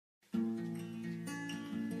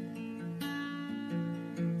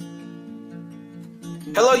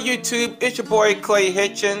Hello YouTube, it's your boy Clay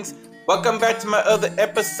Hitchens. Welcome back to my other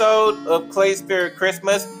episode of Clay's Spirit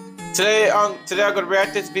Christmas. Today I'm gonna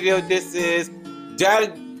react to this video. This is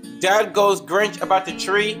Dad Goes Grinch about the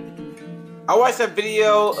tree. I watched that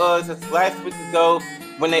video since last week ago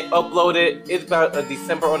when they uploaded. It's about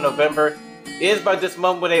December or November. It is about this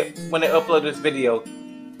month when they upload this video.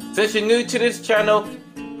 Since you're new to this channel,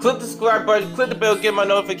 click the subscribe button, click the bell, get my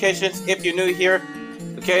notifications if you're new here.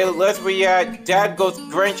 Okay, let's react. Dad Goes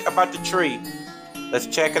Grinch about the tree. Let's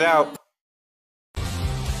check it out.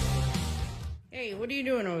 Hey, what are you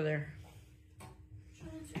doing over there?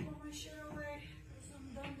 Trying to put my shit away because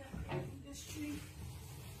I'm done decorating this tree.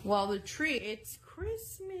 Well, the tree, it's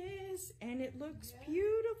Christmas and it looks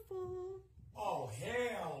beautiful. Oh,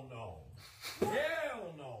 hell no.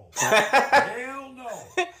 Hell no. Hell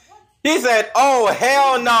no. He said, "Oh,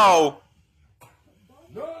 hell no."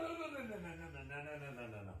 No.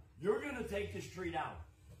 You're going to take this tree down.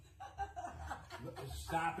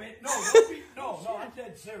 Stop it. No, I'm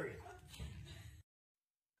dead serious.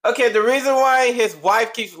 Okay, the reason why his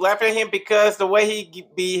wife keeps laughing at him because the way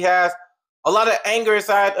he has a lot of anger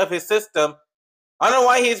inside of his system. I don't know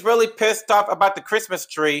why he's really pissed off about the Christmas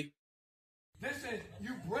tree. This is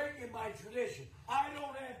you breaking my tradition. I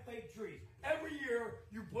don't have fake trees. Every year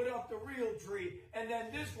you put up the real tree, and then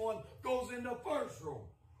this one goes in the first room.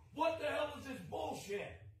 What the hell is this bullshit?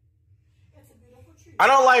 It's a beautiful tree. I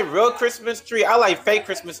don't like real Christmas tree. I like fake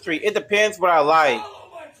Christmas tree. It depends what I like. Follow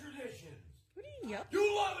my traditions. What are you yelling?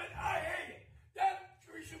 You love it. I hate it. That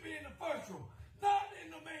tree should be in the first room, not in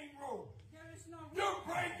the main room. There is no You're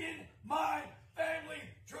breaking my family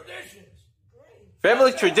traditions. great.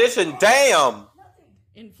 Family tradition, damn. Nothing.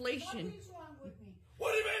 Inflation. Nothing's wrong with me.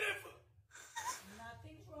 What do you mean?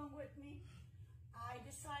 Nothing's wrong with me. I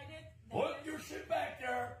decided that. Put your shit back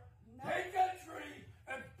there. No. Take that tree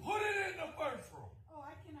and put it in the first room. Oh,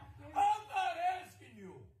 I cannot hear you. I'm not asking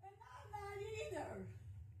you. And I'm not either.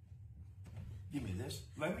 Give me this.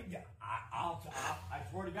 Let me. I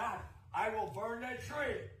swear to God, I will burn that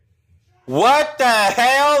tree. What the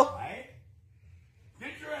hell? Right?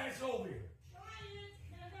 Get your ass over here. Try it.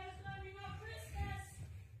 There's gonna be no Christmas.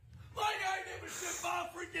 Like I give a shit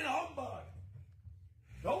about freaking humbug.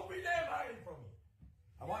 Don't be damn hiding from me.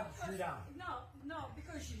 I want the tree down. No,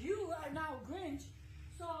 because you are now Grinch.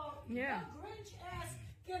 So Yeah. the Grinch ass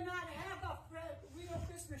cannot have a real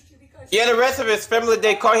Christmas tree because Yeah, the rest of his family,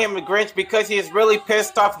 they call him a Grinch because he is really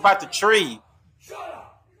pissed off about the tree. Shut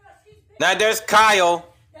up. because he's been Now there's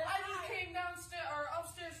Kyle. that I just came downstairs or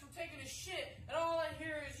upstairs from taking a shit, and all I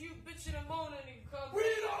hear is you bitching and moaning and come. We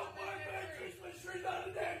don't want that Christmas tree on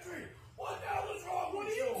the damn tree. What the hell is wrong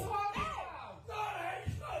with you? talking about? No, I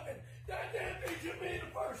hate nothing. That damn thing should be in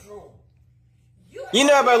the first room. You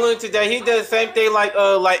know about Looney today. He does the same thing like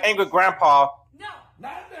Angry Grandpa. No.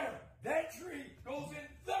 Not there. That tree goes in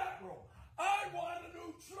that room. I want a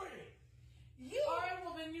new tree. You. All right,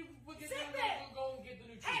 well then you will get Sit down there. there and go and get the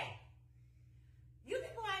new tree. Hey. You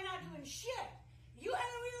people are not doing shit. You had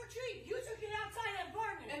a real tree. You took it outside and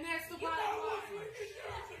burned it. And that's the You bottom That was line. freaking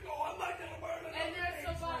years ago. I'm not gonna burn it. And that's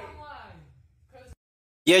the bottom line.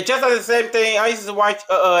 Yeah, just like the same thing. I used to watch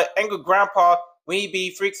Angry Grandpa when he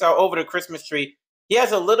be freaks out over the Christmas tree. He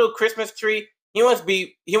has a little Christmas tree. He wants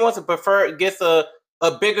to prefer gets a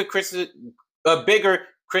bigger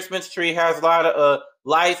Christmas tree, has a lot of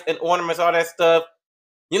lights and ornaments, all that stuff.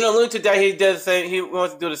 You know, Looney today he does the same. He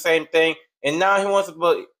wants to do the same thing, and now he wants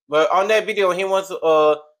to. But on that video, he wants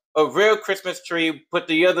a real Christmas tree. Put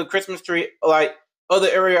the other Christmas tree like other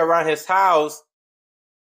area around his house.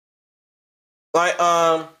 Like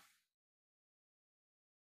I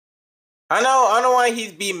know why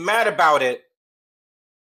he's be mad about it.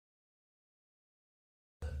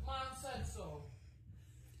 Mom said so.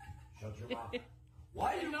 Shut your mouth.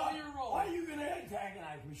 Why You you know you're wrong. Why are you gonna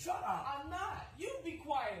antagonize me? Shut up. I'm not. You be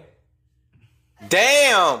quiet.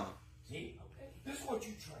 Damn. See? This is what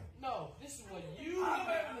you train. No, this is what you. I'm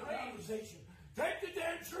having a conversation. Take the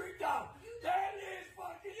damn tree down. That is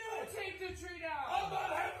fucking You you. take the tree down. I'm not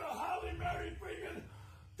having a Holly Mary freaking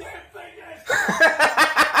damn thing ass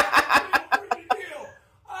freaking deal.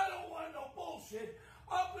 I don't want no bullshit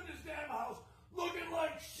up in this damn house looking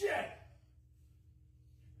like shit.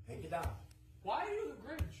 Take it down. Why are you the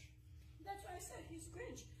Grinch? That's why I said he's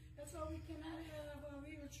Grinch. That's why we cannot have a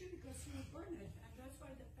real tree because he will burn it. And that's why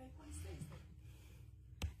the fake one stays there.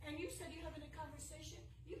 And you said you're having a conversation.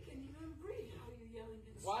 You can't even breathe how you're yelling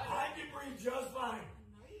this. Why? I can breathe just fine.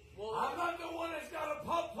 Well, I'm not the one that's got a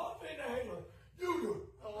puff inhaler. You do.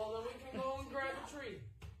 oh, well, then we can go and grab a tree.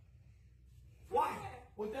 Why?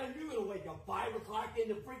 Well, then you're gonna wake up 5 o'clock in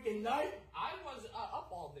the freaking night. I was up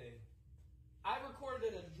all day. I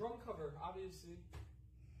recorded a drum cover, obviously.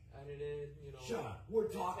 Edited, you know. Shut up. We're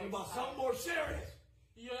talking about something more serious.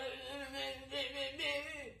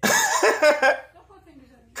 Don't put fingers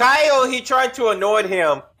on me. Kyle, he tried to annoy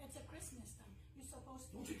him. It's a Christmas time. You're supposed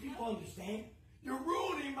to. Don't you people understand? You're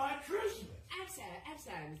ruining my Christmas. I'm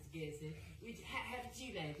sorry, Mr. Gibson. Haven't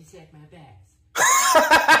you like to check my bags?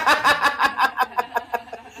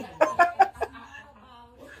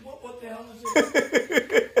 What the hell is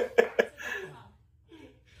this?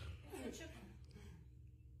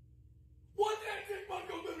 What the heck? What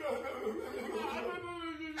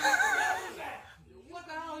What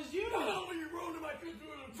the hell is you the doing? hell are you ruining my Christmas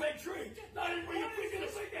with a fake tree? Not even when you're thinking of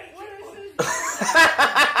fake ass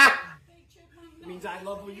chipmunk. It means I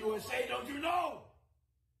love the USA, don't you know?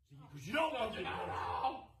 Because you don't love the USA.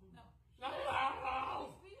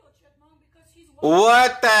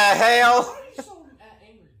 What the hell? Why are you so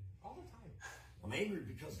angry all the time? I'm angry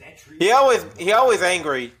because that tree. He always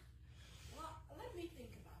angry. Well, let me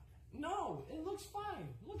think about that. No, it looks fine.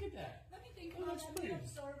 Look at that. Let me think It about looks it. Let pretty. me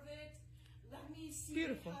observe it. Let me see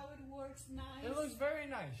Beautiful. how it works. Nice. It looks very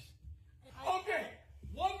nice. Okay.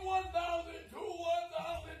 1,000, 2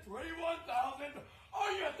 1,000, 3 1,000.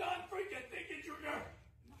 Are you done freaking thinking, Junior?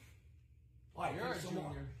 All right, You're a think some more.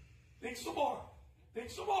 junior. Think some more. Think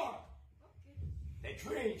some more. Okay. That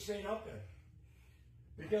tree ain't staying up there.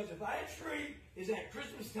 Because if that tree is at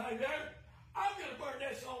Christmas time there, I'm going to burn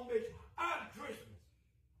that son of a bitch on Christmas.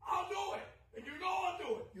 I'll do it. And you know I'll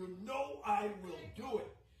do it. You know I will do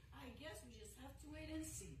it. I guess we just have to wait and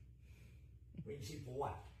see. Wait and see for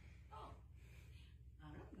what? Oh, I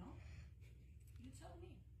don't know. You tell me.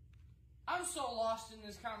 I'm so lost in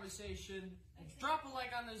this conversation. Drop a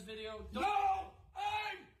like on this video. Don't No,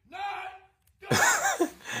 I'm not done.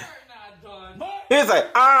 You're not done. He's like,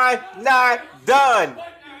 I'm not done. What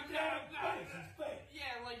you damn face is fake. Yeah,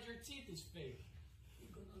 like your teeth is fake. You're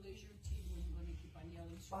gonna lose your teeth when you're gonna keep on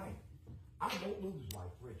yelling. Fine. I don't lose my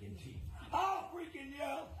freaking teeth. I'll freaking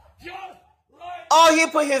yell just like. Oh, he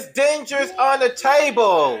put his dangers on the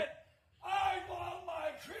table. I want my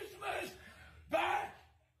Christmas back.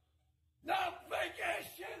 Not fake ass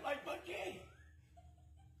shit like my kid.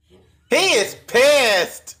 He is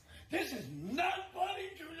pissed. This is not funny,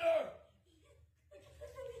 Junior.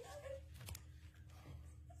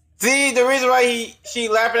 See, the reason why she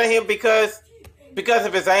laughing at him because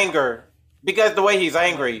of his anger. Because the way he's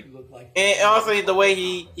angry. You look like And also the way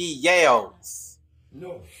he yells.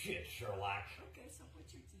 no shit, Sherlock. Okay, so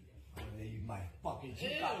put your teeth in. I leave my fucking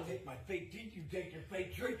teeth. Ew. I'll take my fake teeth. You take your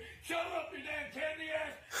fake tree. Shut up, you damn candy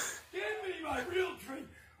ass. Give me my real tree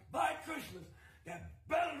by Christmas. That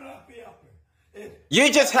better not be up there.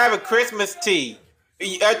 You just have a Christmas tree.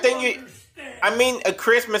 I think you. I mean a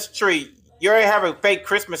Christmas tree. You already have a fake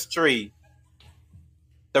Christmas tree.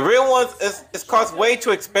 The real ones is cost way too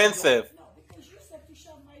expensive. No, because you said to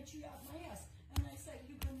shove my tree out my ass. And I said,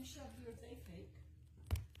 you're gonna shove yours, they fake.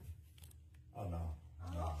 Oh, no.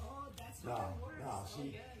 Oh, that's how No, it works. no,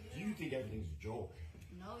 see, you think everything's a joke.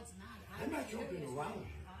 No, it's not. I'm not joking around with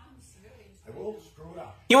you. I'm serious. I will screw it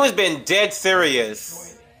up. He was being dead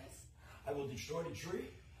serious. I will destroy the tree.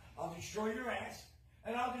 I'll destroy your ass.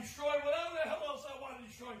 And I'll destroy whatever the hell else I want to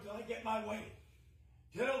destroy until I get my way.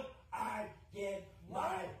 Till I get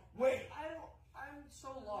my way. I'm so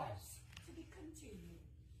lost. To be continued.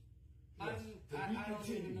 I don't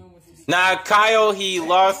even know what to say. Now Kyle, he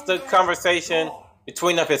lost the conversation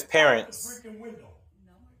between of his parents. Freaking window.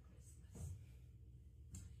 No more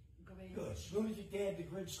Christmas. Good. As soon as your dad, the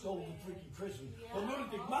Grinch, stole the freaking Christmas, the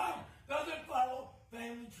lunatic mom doesn't follow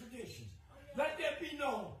family traditions. Let that be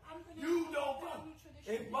known. You don't follow.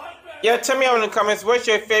 If my family, Yeah, tell me in the comments what's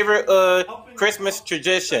your favorite Christmas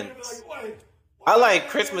traditions. I like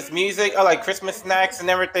Christmas music. I like Christmas snacks and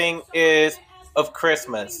everything is of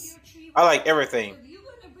Christmas. I like everything. If you're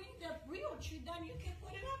gonna bring that real tree, then you can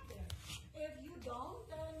put it up there. If you don't,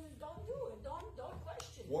 then don't do it. Don't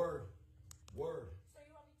question it. Word. Word. So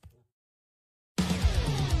you want me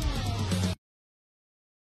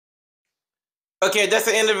to Okay, that's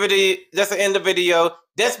the end of the video. That's the end of the video.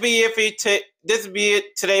 This be it for you. This be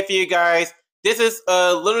it today for you guys. This is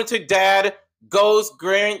Lunatic Dad Goes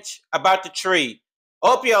Grinch about the tree.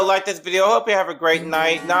 Hope y'all like this video. Hope you have a great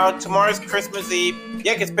night. Now tomorrow's Christmas Eve.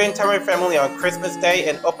 You can spend time with your family on Christmas Day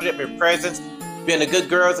and open up your presents. Being the good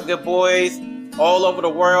girls and good boys all over the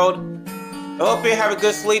world. I hope you have a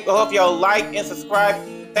good sleep. I hope y'all like and subscribe.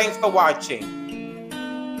 Thanks for watching.